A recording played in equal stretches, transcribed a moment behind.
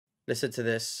Listen to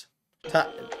this. Can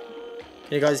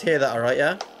you guys hear that alright,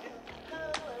 yeah?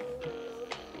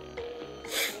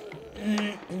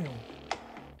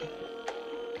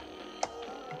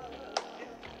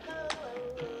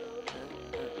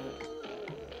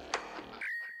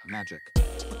 Magic.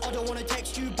 I don't wanna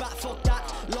text you back, fuck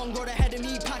that. Long road ahead of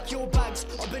me, pack your bags.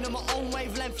 I've been on my own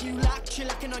wavelength, you lack. You're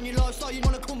lacking on your lifestyle, you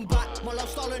wanna come back. My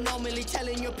lifestyle anomaly,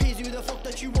 telling your peers who the fuck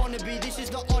that you wanna be. This is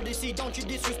the odyssey, don't you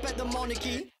disrespect the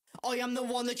monarchy. I am the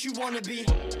one that you wanna be.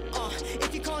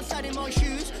 If you can't stand in my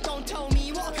shoes, don't tell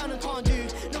me what I can and can't do.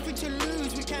 Nothing to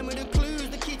lose, we came with the clues.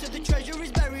 The key to the treasure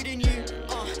is buried in you.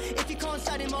 If you can't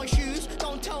stand in my shoes,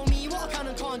 don't tell me what I can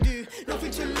and can't do.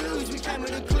 Nothing to lose, we came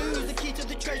with the clues. The key to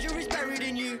the treasure is buried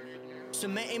in you.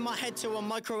 Cementing my head to a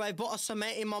microwave, but I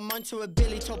cementing my mind to a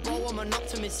Billy Top. Bro, I'm an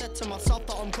optimist, said to myself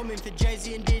that I'm coming for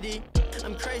Jay-Z and Diddy.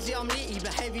 I'm crazy, I'm litty,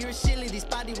 behaviour is silly. This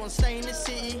baddie won't stay in the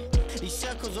city. These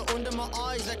circles are under my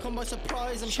eyes, they come by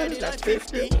surprise. I'm shaded like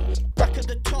 50. Back at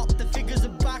the top, the figures are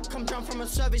back. Come down from a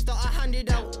service that I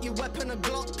handed out. Your weapon a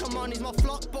Glock, come on, is my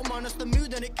flock. But minus the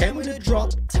mood and it came with a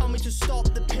drop. Tell me to stop,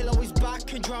 the pillow is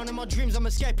back. And drowning my dreams, I'm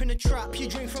escaping a trap. You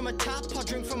drink from a tap, I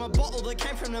drink from a bottle that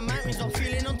came from the mountains. I'm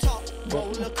feeling on top.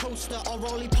 Roller coaster or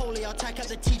roly-poly, I take out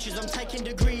the teachers, I'm taking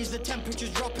degrees. The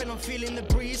temperature's dropping, I'm feeling the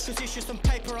breeze. Cause it's just some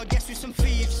paper, I guess with some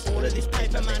thieves. All of this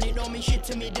paper, man, it don't mean shit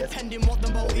to me, depending what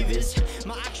the motive is.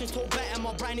 My actions talk better,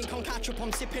 my brain it can't catch up.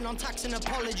 I'm sipping on tax and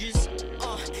apologies.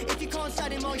 If you can't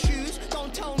stand in my shoes,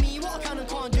 don't tell me what I can and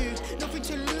can't do. Nothing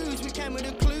to lose, we came with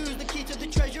the clues. The key to the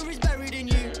treasure is buried in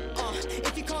you.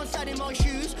 If you can't stand in my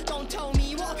shoes, don't tell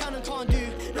me what I can and can't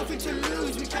do. Nothing to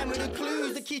lose, we came with the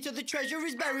clues. The key to the treasure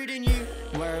is buried in you.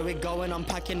 Where are we going? I'm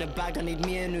packing the bag. I need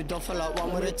me a new duffel, like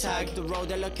one with a tag. The road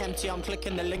they look empty, I'm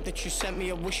clicking the link that you sent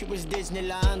me. I wish it was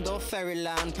Disneyland or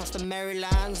Fairyland. Past the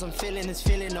Marylands, I'm feeling this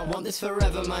feeling. I want this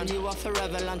forever, man. You are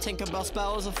forever land. Think about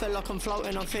spells, I feel like I'm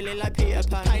floating. I'm feeling like Peter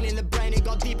Pan. Pain in the brain, it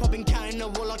got deep. I've been counting the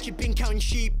wall like you've been counting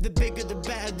sheep. The bigger the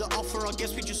better the offer. I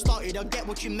guess we just started. I'll get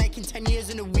what you make in 10 years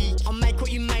in a week. I'll make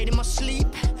what you made in my sleep.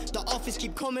 The office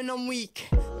keep coming on weak.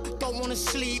 Don't wanna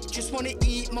sleep, just wanna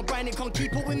eat. My brain it can't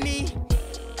keep up with me.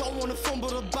 Don't wanna fumble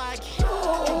the bag.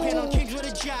 Jumping on kings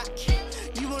with a jack.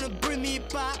 You wanna bring me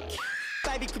back?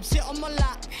 Baby, come sit on my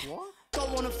lap.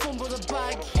 Don't wanna fumble the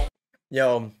bag.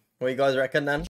 Yo, what you guys reckon then?